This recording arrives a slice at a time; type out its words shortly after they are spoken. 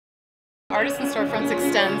Artisan Storefronts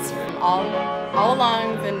extends from all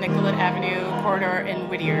along the Nicollet Avenue corridor in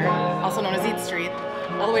Whittier, also known as Eat Street,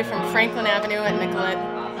 all the way from Franklin Avenue at Nicollet,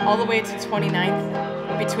 all the way to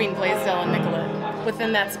 29th between Blaisdell and Nicollet.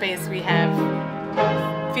 Within that space we have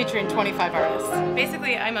featuring 25 artists.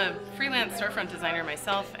 Basically, I'm a freelance storefront designer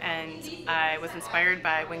myself, and I was inspired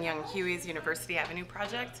by Wing Young Huey's University Avenue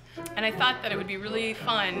project. And I thought that it would be really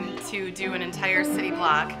fun to do an entire city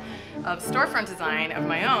block of storefront design of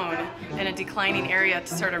my own in a declining area to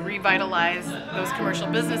sort of revitalize those commercial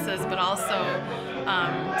businesses, but also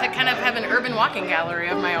to kind of have an urban walking gallery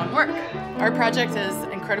of my own work. Our project is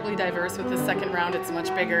incredibly diverse. With this second round, it's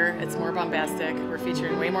much bigger, it's more bombastic. We're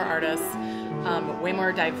featuring way more artists. Way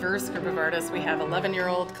more diverse group of artists. We have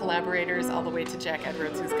 11-year-old collaborators all the way to Jack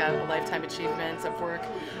Edwards, who's got a lifetime achievement of work.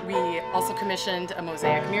 We also commissioned a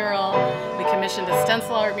mosaic mural. We commissioned a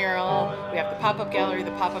stencil art mural. We have the pop-up gallery,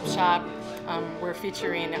 the pop-up shop. We're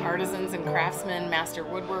featuring artisans and craftsmen, master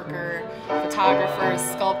woodworker, photographers,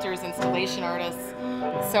 sculptors, installation artists.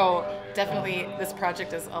 So definitely this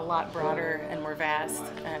project is a lot broader and more vast,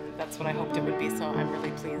 and that's what I hoped it would be, so I'm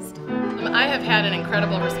really pleased. I have had an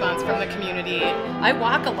incredible response from the community. I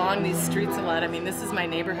walk along these streets a lot. I mean, this is my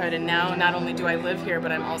neighborhood, and now not only do I live here,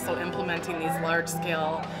 but I'm also implementing these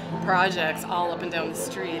large-scale projects all up and down the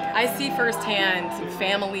street. I see firsthand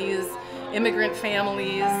families, immigrant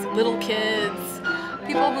families, little kids,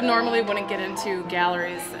 people who normally wouldn't get into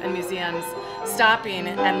galleries and museums, stopping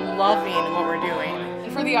and loving what we're doing.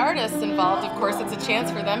 For the artists involved, of course, it's a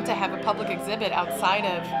chance for them to have a public exhibit outside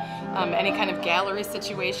of any kind of gallery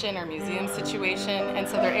situation or museum situation, and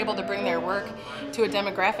so they're able to bring their work to a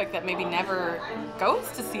demographic that maybe never goes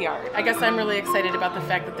to see art. I guess I'm really excited about the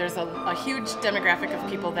fact that there's a huge demographic of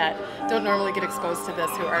people that don't normally get exposed to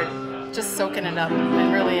this, who are just soaking it up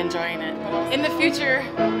and really enjoying it. In the future,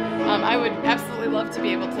 I would absolutely love to be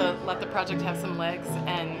able to let the project have some legs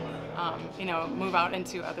and move out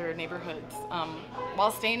into other neighborhoods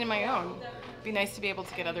while staying in my own. It'd be nice to be able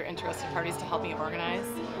to get other interested parties to help me organize,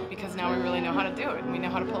 because now we really know how to do it and we know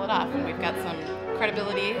how to pull it off, and we've got some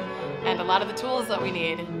credibility and a lot of the tools that we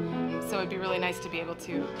need. So it'd be really nice to be able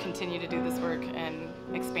to continue to do this work and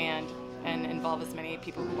expand and involve as many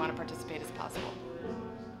people who want to participate as possible.